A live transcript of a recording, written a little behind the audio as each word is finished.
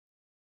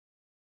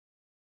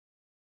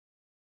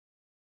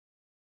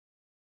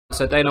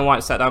so Dana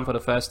White sat down for the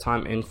first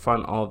time in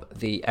front of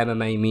the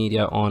MMA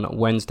media on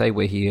Wednesday,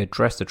 where he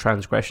addressed the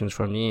transgressions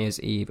from New Year's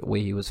Eve, where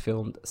he was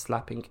filmed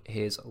slapping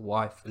his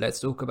wife.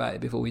 Let's talk about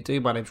it before we do.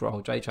 My name's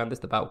Rahul J. Chan. This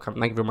is the Battle Camp.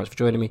 Thank you very much for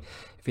joining me.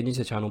 If you're new to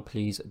the channel,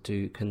 please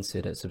do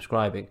consider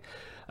subscribing.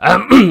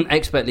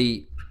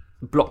 Expertly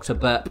blocked a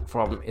burp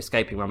from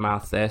escaping my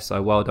mouth there,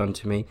 so well done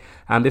to me.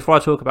 And before I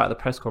talk about the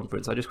press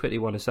conference, I just quickly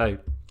want to say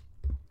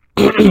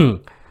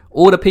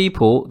all the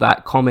people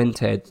that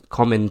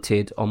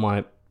commented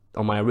on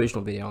my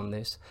original video on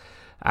this,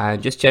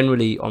 and just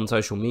generally on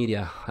social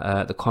media,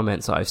 the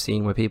comments that I've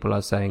seen where people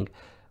are saying,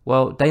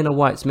 well, Dana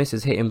White's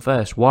missus hit him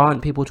first. Why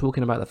aren't people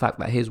talking about the fact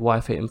that his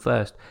wife hit him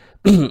first?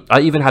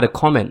 I even had a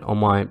comment on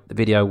my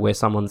video where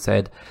someone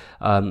said,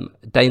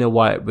 Dana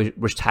White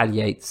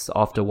retaliates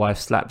after wife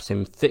slaps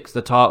him. Fix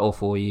the title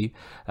for you,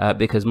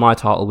 because my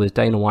title was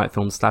Dana White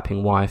filmed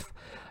slapping wife.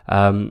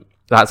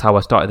 That's how I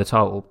started the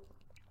title.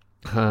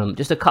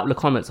 Just a couple of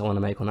comments I want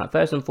to make on that.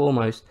 First and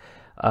foremost,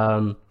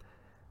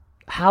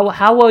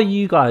 how are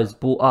you guys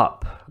brought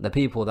up? The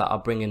people that are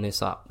bringing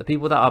this up, the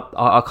people that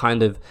are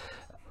kind of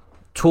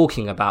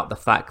talking about the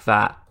fact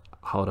that,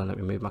 hold on, let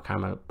me move my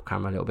camera a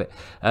little bit.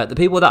 The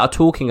people that are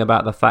talking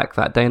about the fact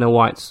that Dana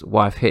White's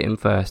wife hit him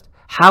first,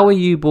 how are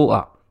you brought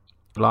up?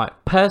 Like,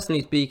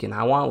 personally speaking,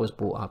 how I was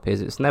brought up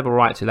is it's never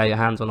right to lay your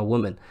hands on a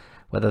woman,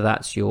 whether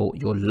that's your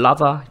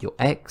lover, your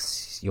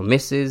ex, your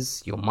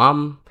missus, your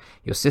mum,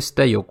 your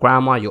sister, your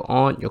grandma, your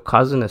aunt, your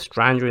cousin, a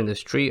stranger in the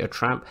street, a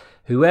tramp,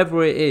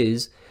 whoever it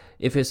is.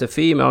 If it's a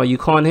female, you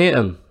can't hit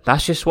them.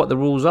 That's just what the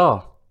rules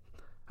are.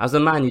 As a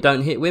man, you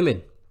don't hit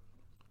women.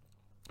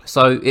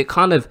 So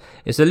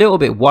it's a little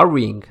bit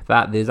worrying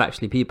that there's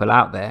actually people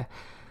out there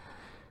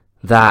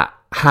that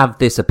have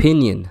this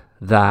opinion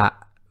that,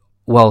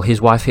 well,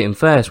 his wife hit him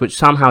first, which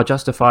somehow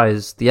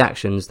justifies the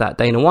actions that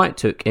Dana White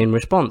took in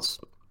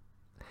response.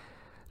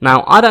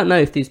 Now, I don't know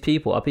if these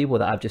people are people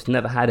that have just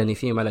never had any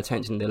female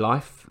attention in their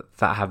life,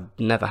 that have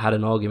never had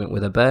an argument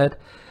with a bird,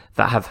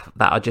 that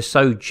are just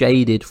so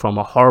jaded from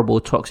a horrible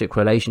toxic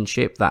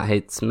relationship that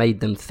it's made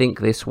them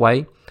think this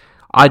way.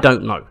 I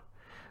don't know.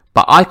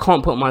 But I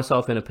can't put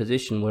myself in a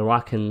position where I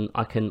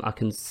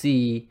can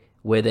see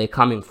where they're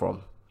coming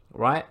from,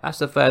 right? That's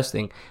the first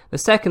thing. The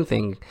second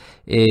thing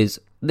is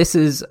this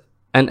is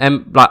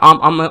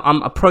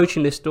I'm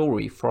approaching this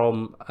story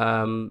from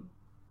an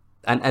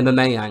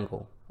MMA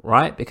angle,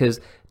 right? Because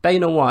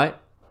Dana White,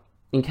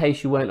 in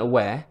case you weren't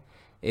aware,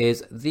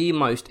 is the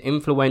most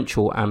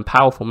influential and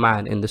powerful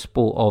man in the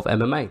sport of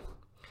MMA.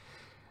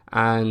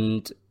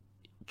 And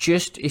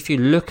just if you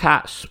look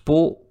at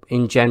sport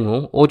in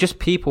general, or just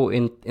people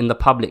in the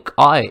public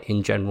eye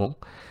in general,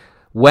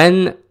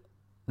 when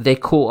they're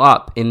caught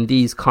up in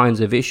these kinds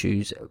of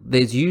issues,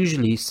 there's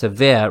usually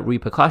severe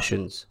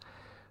repercussions.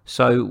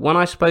 So when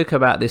I spoke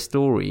about this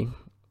story,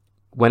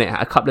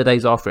 a couple of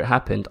days after it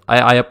happened,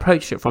 I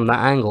approached it from that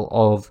angle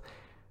of,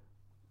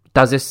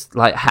 how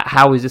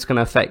is this going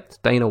to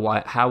affect Dana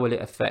White? How will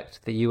it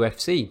affect the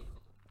UFC?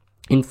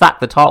 In fact,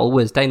 the title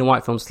was Dana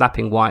White filmed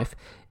slapping wife.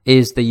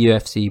 Is the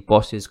UFC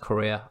boss's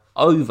career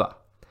over?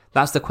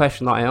 That's the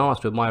question that I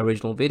asked with my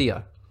original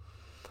video.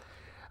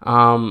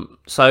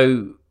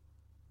 So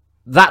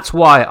that's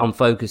why I'm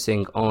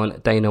focusing on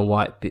Dana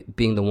White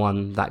being the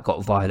one that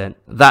got violent.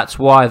 That's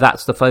why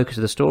that's the focus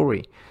of the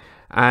story.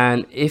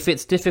 And if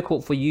it's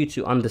difficult for you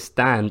to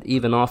understand,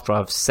 even after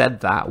I've said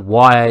that,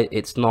 why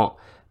it's not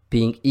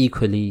being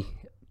equally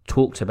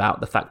talked about,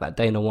 the fact that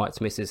Dana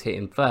White's missus hit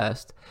him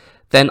first,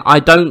 then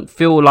I don't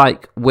feel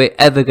like we're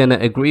ever going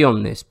to agree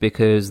on this,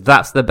 because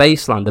that's the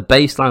baseline. The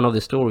baseline of the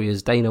story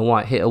is Dana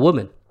White hit a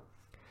woman,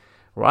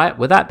 right?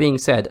 With that being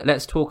said,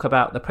 let's talk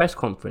about the press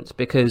conference,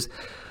 because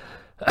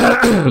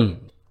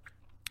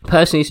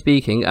personally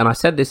speaking, and I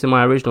said this in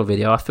my original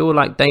video, I feel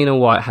like Dana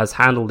White has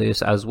handled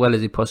this as well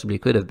as he possibly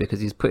could have, because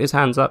he's put his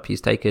hands up,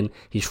 he's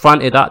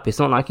fronted up. It's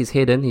not like he's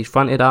hidden, he's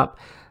fronted up,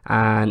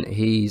 and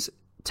he's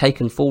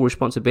taken full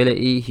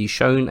responsibility. He's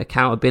shown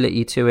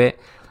accountability to it,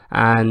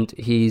 and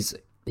he's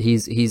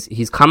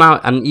come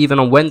out, and even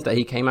on Wednesday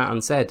he came out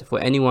and said, for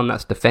anyone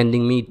that's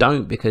defending me,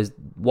 don't, because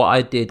what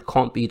I did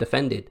can't be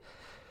defended.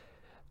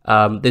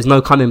 There's no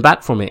coming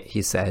back from it,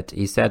 he said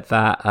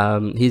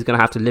that he's going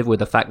to have to live with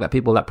the fact that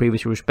people that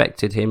previously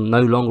respected him no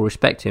longer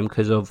respect him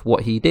because of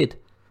what he did,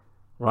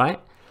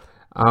 right?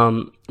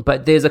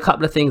 But there's a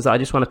couple of things that I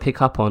just want to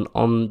pick up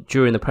on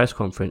during the press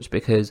conference,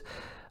 because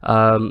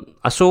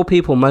I saw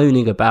people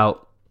moaning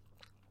about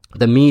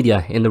the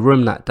media in the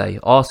room that day,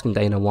 asking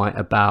Dana White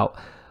about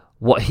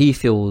what he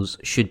feels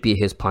should be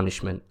his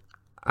punishment.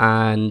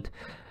 And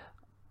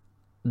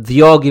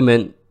the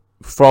argument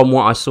from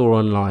what I saw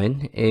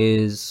online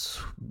is,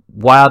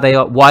 why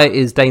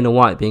is Dana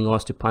White being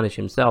asked to punish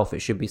himself? It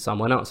should be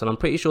someone else. And I'm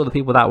pretty sure the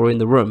people that were in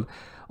the room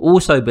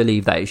also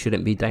believe that it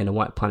shouldn't be Dana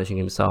White punishing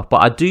himself.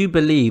 But I do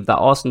believe that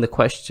asking the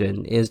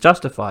question is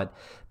justified,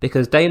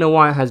 because Dana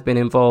White has been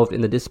involved in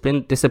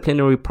the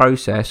disciplinary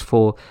process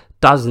for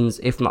dozens,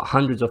 if not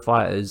hundreds of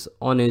fighters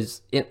on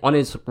his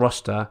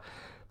roster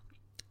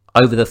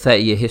over the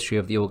 30-year history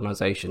of the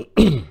organization.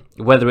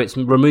 Whether it's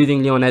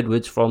removing Leon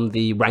Edwards from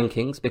the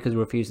rankings because he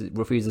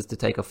refuses to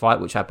take a fight,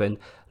 which happened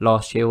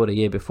last year or the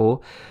year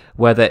before.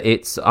 Whether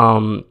it's,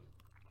 I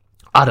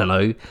don't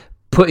know,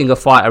 putting a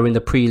fighter in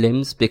the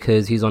prelims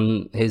because he's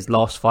on his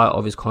last fight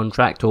of his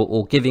contract,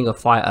 or giving a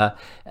fighter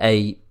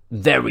a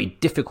very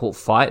difficult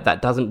fight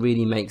that doesn't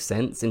really make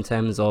sense in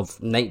terms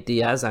of Nate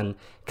Diaz and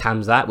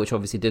Khamzat, which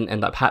obviously didn't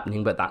end up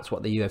happening, but that's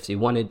what the UFC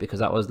wanted because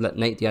that was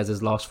Nate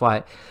Diaz's last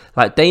fight.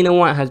 Like, Dana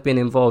White has been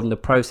involved in the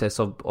process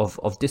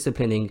of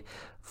disciplining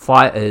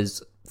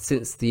fighters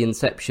since the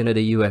inception of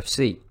the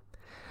UFC.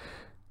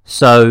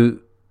 So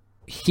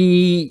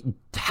he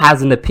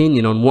has an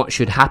opinion on what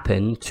should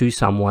happen to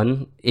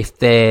someone if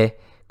they're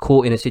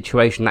caught in a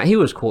situation that he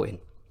was caught in,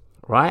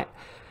 right?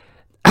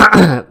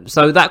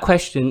 So that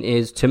question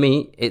is, to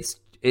me, it's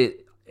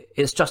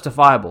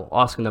justifiable,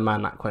 asking the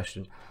man that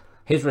question.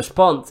 His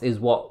response is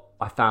what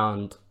I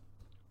found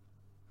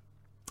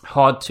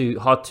hard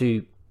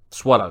to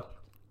swallow.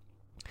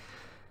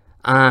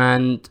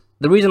 And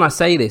the reason I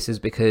say this is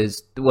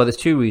because, well, there's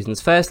two reasons.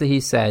 Firstly, he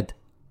said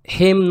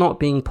him not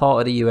being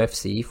part of the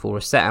UFC for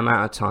a set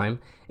amount of time,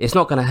 it's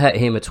not going to hurt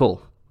him at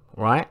all,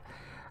 right?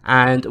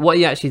 And what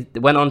he actually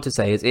went on to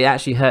say is it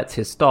actually hurts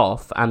his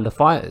staff and the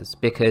fighters,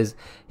 because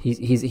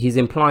he's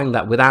implying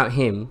that without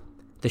him,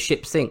 the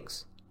ship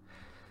sinks.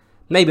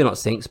 Maybe not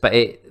sinks, but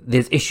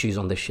there's issues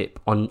on the ship,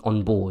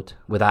 on board,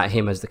 without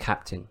him as the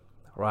captain,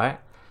 right?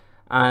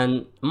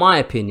 And it's my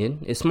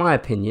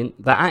opinion,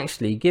 that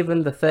actually,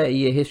 given the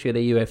 30-year history of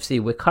the UFC,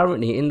 we're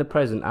currently in the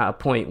present at a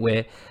point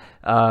where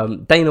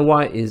Dana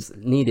White is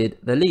needed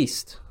the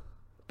least,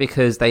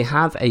 because they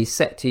have a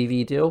set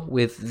TV deal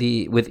with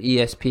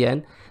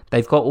ESPN.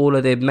 They've got all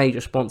of their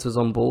major sponsors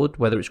on board,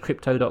 whether it's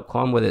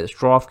Crypto.com, whether it's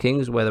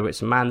DraftKings, whether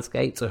it's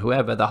Manscaped or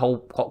whoever. The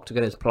whole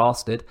octagon is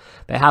plastered.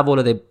 They have all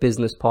of their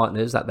business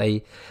partners that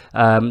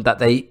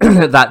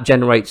that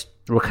generates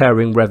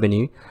recurring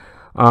revenue.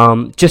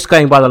 Just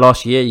going by the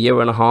last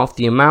year and a half,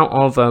 the amount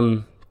of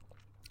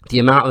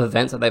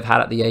events that they've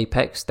had at the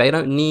Apex, they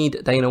don't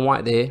need Dana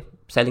White there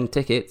selling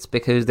tickets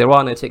because there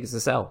are no tickets to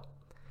sell,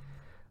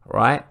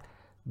 right?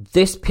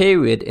 This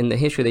period in the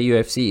history of the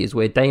UFC is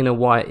where Dana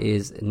White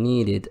is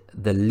needed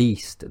the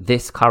least,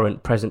 this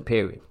current present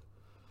period.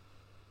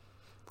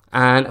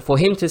 And for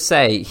him to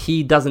say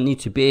he doesn't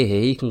need to be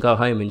here, he can go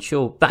home and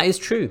chill, that is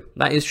true.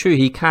 That is true.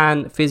 He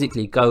can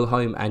physically go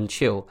home and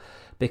chill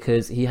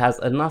because he has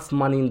enough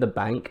money in the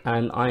bank.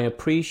 And I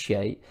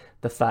appreciate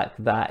the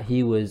fact that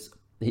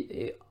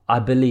I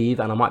believe,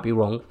 and I might be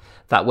wrong,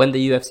 that when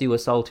the UFC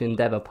was sold to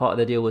Endeavor, part of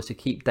the deal was to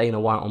keep Dana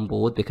White on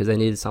board because they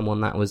needed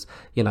someone that was,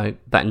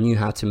 that knew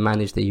how to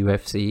manage the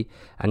UFC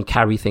and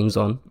carry things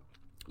on.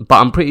 But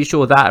I'm pretty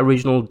sure that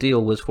original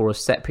deal was for a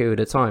set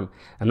period of time.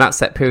 And that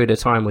set period of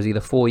time was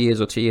either 4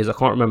 years or 2 years. I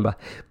can't remember.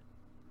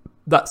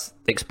 That's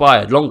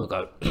expired long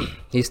ago.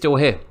 He's still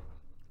here.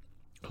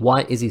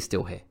 Why is he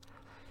still here?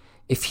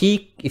 If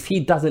he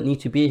doesn't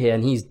need to be here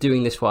and he's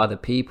doing this for other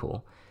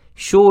people,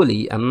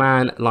 surely a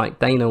man like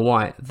Dana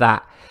White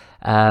that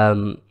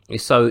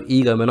is so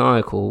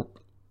egomaniacal,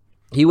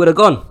 he would have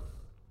gone.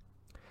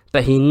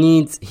 But he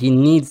needs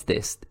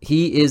this.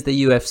 He is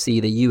the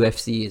UFC. The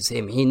UFC is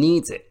him. He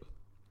needs it.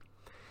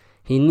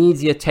 He needs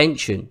the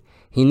attention.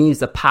 He needs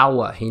the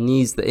power. He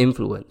needs the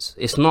influence.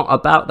 It's not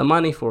about the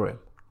money for him.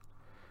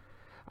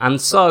 And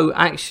so,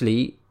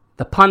 actually,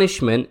 the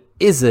punishment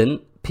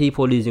isn't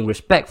people losing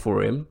respect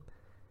for him.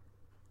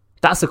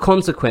 That's a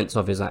consequence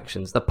of his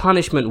actions. The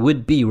punishment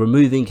would be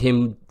removing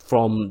him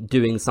from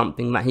doing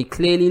something that he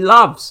clearly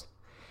loves.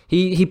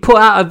 He put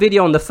out a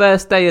video on the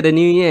first day of the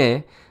new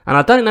year, and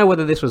I don't know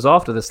whether this was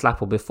after the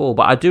slap or before,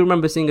 but I do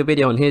remember seeing a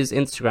video on his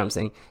Instagram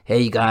saying,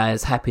 "Hey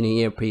guys, Happy New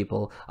Year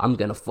people, I'm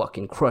gonna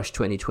fucking crush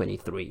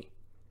 2023.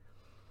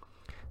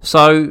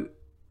 So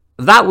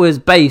that was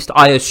based,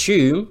 I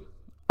assume,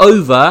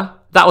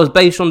 that was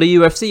based on the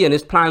UFC and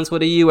his plans for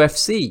the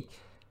UFC.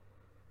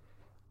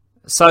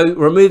 So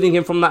removing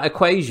him from that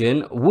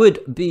equation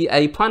would be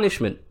a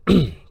punishment.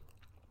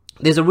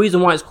 There's a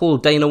reason why it's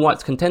called Dana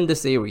White's Contender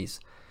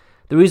Series.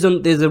 There's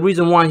a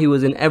reason why he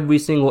was in every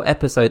single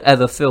episode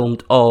ever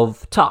filmed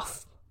of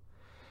Tough.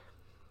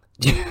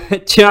 Do you know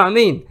what I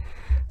mean?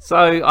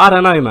 So, I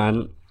don't know,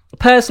 man.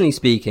 Personally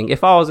speaking,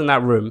 if I was in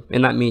that room,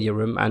 in that media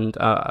room, and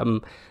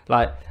no,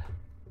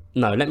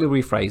 let me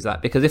rephrase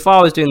that. Because if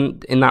I was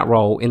doing in that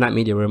role, in that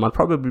media room, I'd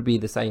probably be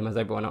the same as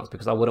everyone else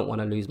because I wouldn't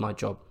want to lose my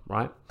job,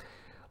 right?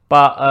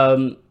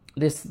 But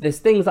there's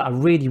things that I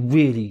really,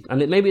 really,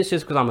 and maybe it's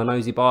just because I'm a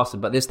nosy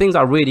bastard, but there's things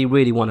I really,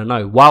 really want to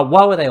know. Why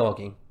were they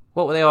arguing?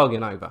 What were they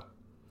arguing over?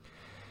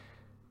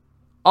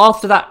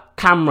 After that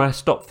camera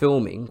stopped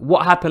filming,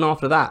 what happened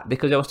after that?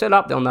 Because they were still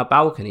up there on that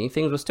balcony,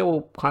 things were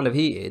still kind of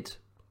heated.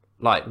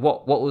 Like,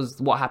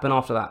 what happened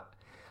after that?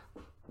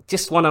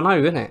 Just want to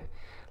know, innit?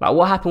 Like,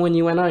 what happened when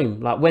you went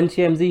home? Like, when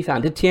TMZ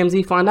found? Did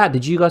TMZ find out?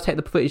 Did you guys take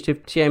the footage to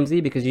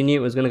TMZ because you knew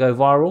it was going to go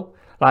viral?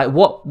 Like,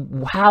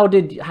 how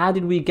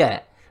did we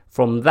get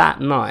from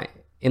that night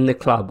in the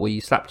club where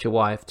you slapped your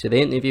wife to the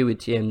interview with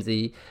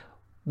TMZ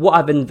What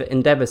have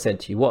Endeavour said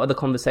to you? What are the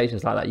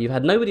conversations like that you've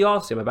had? Nobody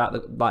asked him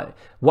about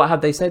what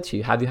have they said to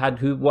you? Have you had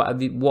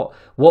what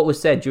was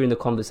said during the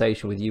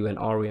conversation with you and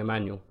Ari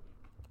Emanuel?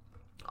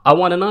 I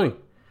want to know.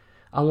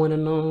 I want to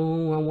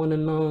know. I want to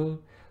know.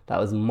 That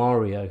was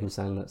Mario who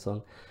sang that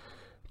song.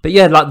 But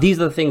yeah, like, these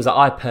are the things that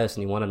I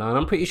personally want to know, and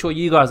I'm pretty sure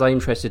you guys are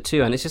interested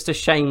too. And it's just a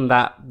shame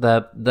that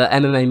the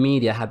MMA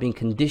media have been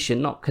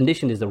conditioned. Not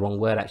conditioned is the wrong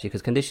word, actually,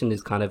 because conditioned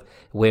is kind of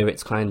where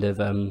it's kind of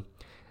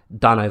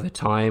done over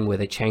time, where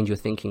they change your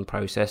thinking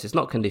process. It's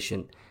not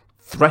conditioned.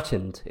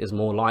 Threatened is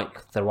more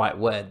like the right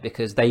word,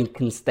 because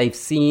they've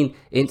seen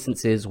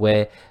instances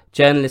where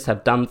journalists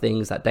have done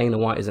things that Dana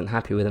White isn't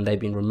happy with, and they've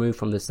been removed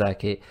from the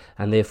circuit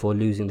and therefore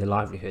losing their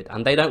livelihood.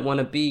 And they don't want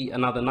to be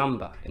another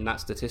number in that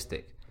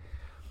statistic.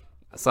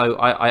 So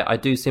I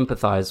do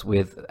sympathise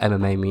with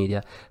MMA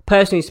media.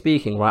 Personally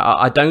speaking, right,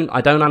 I don't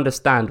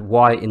understand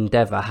why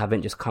Endeavour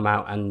haven't just come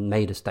out and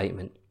made a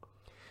statement.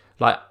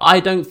 Like,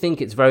 I don't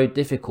think it's very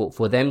difficult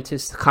for them to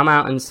come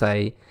out and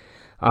say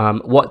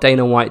what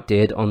Dana White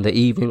did on the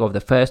evening of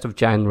the 1st of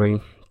January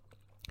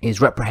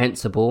is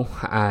reprehensible,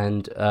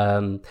 and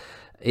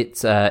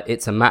it's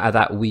a matter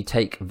that we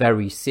take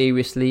very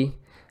seriously.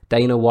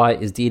 Dana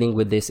White is dealing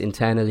with this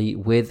internally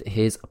with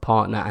his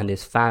partner and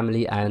his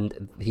family,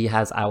 and he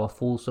has our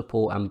full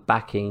support and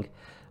backing.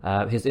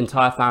 His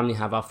entire family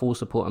have our full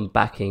support and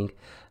backing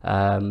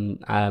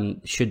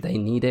should they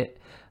need it.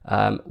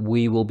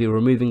 We will be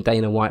removing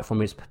Dana White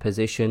from his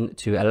position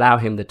to allow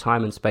him the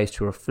time and space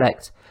to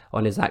reflect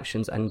on his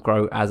actions and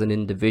grow as an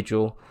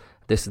individual.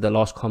 This is the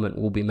last comment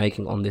we'll be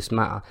making on this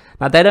matter.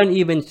 Now, they don't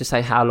even just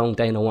say how long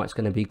Dana White's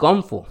going to be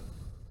gone for.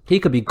 He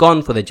could be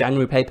gone for the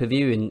January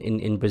pay-per-view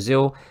in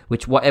Brazil,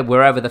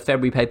 wherever the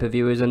February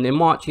pay-per-view is, and in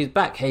March he's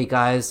back. Hey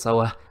guys,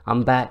 so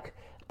I'm back.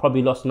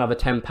 Probably lost another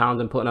 10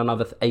 pounds and put on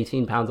another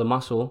 18 pounds of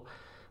muscle.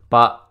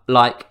 But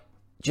like,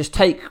 just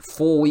take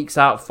 4 weeks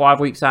out,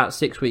 5 weeks out,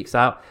 6 weeks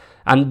out.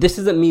 And this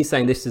isn't me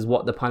saying this is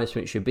what the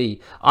punishment should be.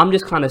 I'm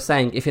just kind of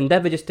saying, if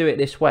Endeavour just do it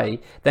this way,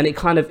 then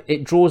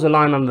it draws a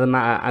line under the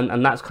matter,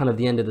 and that's kind of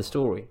the end of the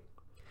story.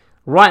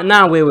 Right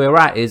now, where we're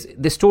at is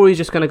the story is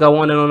just going to go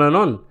on and on and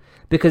on,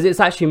 because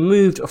it's actually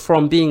moved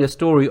from being a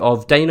story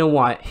of Dana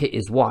White hit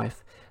his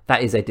wife.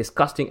 That is a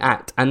disgusting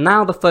act. And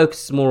now the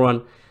focus is more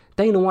on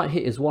Dana White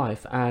hit his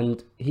wife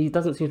and he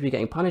doesn't seem to be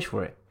getting punished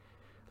for it.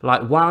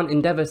 Like, why aren't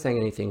Endeavour saying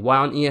anything? Why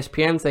aren't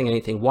ESPN saying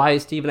anything? Why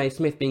is Stephen A.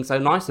 Smith being so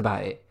nice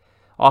about it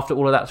after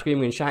all of that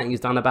screaming and shouting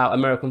he's done about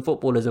American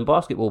footballers and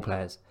basketball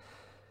players?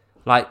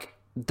 Like,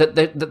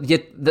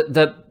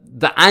 the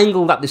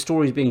angle that the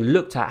story is being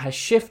looked at has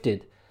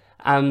shifted.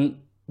 And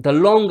the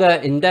longer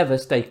Endeavour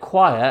stay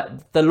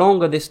quiet, the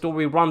longer this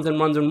story runs and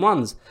runs and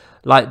runs.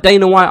 Like,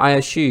 Dana White, I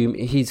assume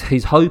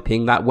he's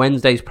hoping that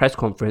Wednesday's press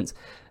conference,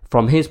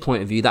 from his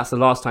point of view, that's the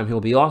last time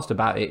he'll be asked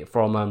about it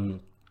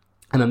from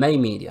MMA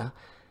media.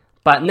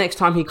 But next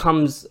time he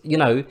comes,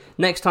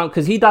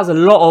 because he does a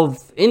lot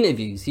of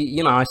interviews.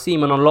 I see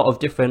him on a lot of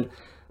different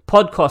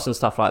podcasts and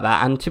stuff like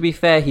that. And to be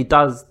fair, he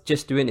does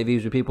just do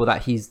interviews with people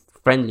that he's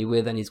friendly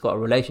with and he's got a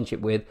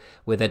relationship with,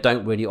 where they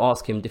don't really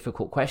ask him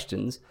difficult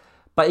questions.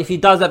 But if he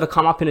does ever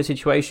come up in a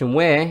situation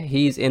where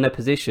he's in a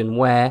position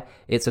where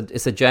it's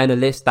a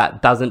journalist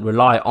that doesn't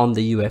rely on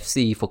the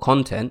UFC for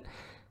content,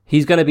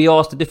 he's going to be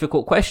asked a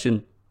difficult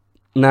question.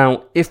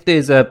 Now, if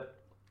there's a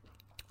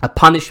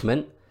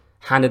punishment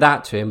handed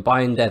out to him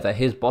by Endeavour,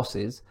 his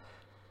bosses,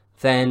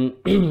 then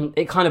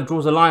it kind of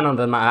draws a line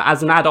under the matter.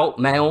 As an adult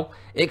male,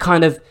 it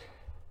kind of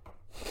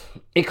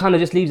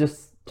just leaves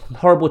a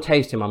horrible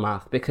taste in my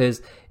mouth,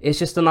 because it's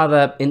just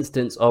another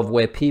instance of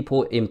where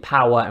people in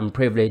power and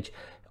privilege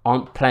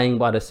aren't playing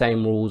by the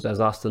same rules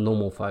as us, the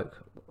normal folk.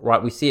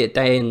 Right, we see it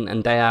day in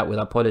and day out with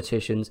our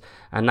politicians,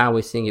 and now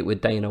we're seeing it with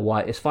Dana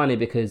White. It's funny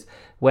because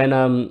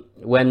when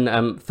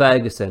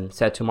Ferguson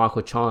said to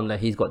Michael Chandler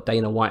he's got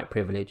Dana White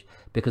privilege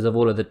because of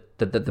all of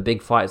the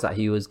big fights that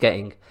he was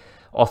getting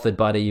offered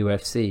by the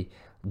UFC,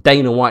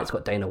 Dana White's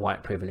got Dana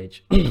White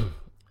privilege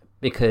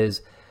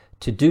because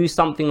to do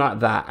something like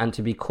that and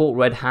to be caught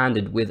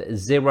red-handed with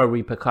zero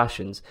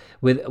repercussions,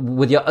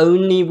 with your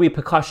only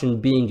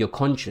repercussion being your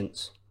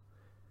conscience.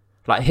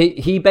 Like,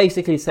 he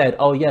basically said,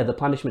 oh yeah, the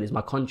punishment is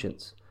my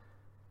conscience.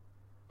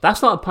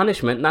 That's not a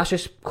punishment. That's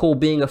just called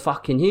being a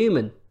fucking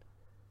human.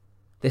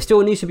 There still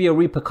needs to be a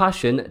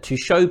repercussion to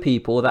show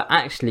people that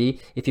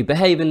actually, if you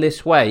behave in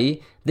this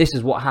way, this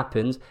is what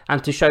happens.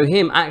 And to show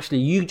him, actually,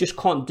 you just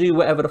can't do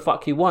whatever the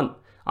fuck you want.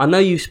 I know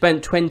you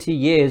spent 20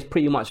 years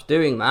pretty much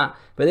doing that,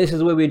 but this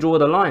is where we draw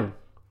the line.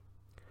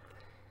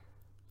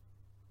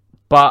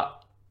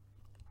 But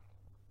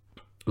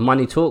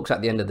money talks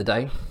at the end of the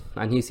day.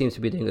 And he seems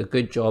to be doing a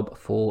good job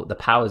for the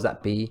powers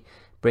that be,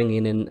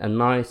 bringing in a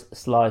nice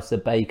slice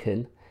of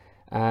bacon.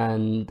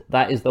 And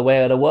that is the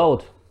way of the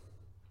world.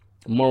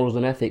 Morals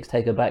and ethics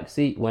take a back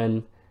seat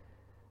when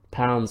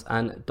pounds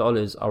and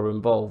dollars are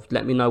involved.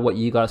 Let me know what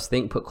you guys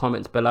think. Put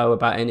comments below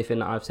about anything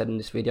that I've said in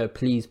this video.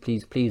 Please,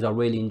 please, please. I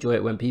really enjoy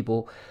it when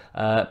people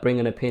bring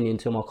an opinion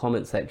to my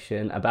comment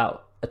section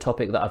about a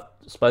topic that I've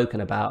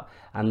spoken about,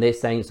 and they're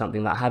saying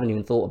something that I haven't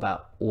even thought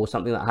about, or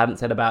something that I haven't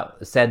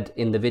said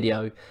in the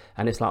video,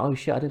 and it's like, oh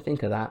shit, I didn't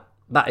think of that.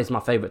 That is my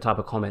favorite type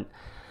of comment.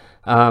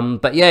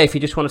 But yeah, if you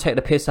just want to take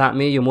the piss out of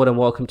me, you're more than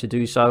welcome to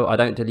do so. I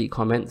don't delete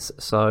comments,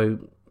 so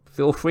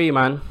feel free,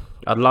 man.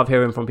 I'd love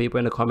hearing from people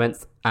in the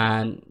comments.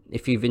 And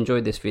if you've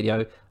enjoyed this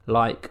video,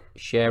 like,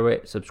 share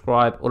it,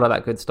 subscribe, all of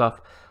that good stuff.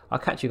 I'll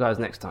catch you guys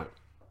next time.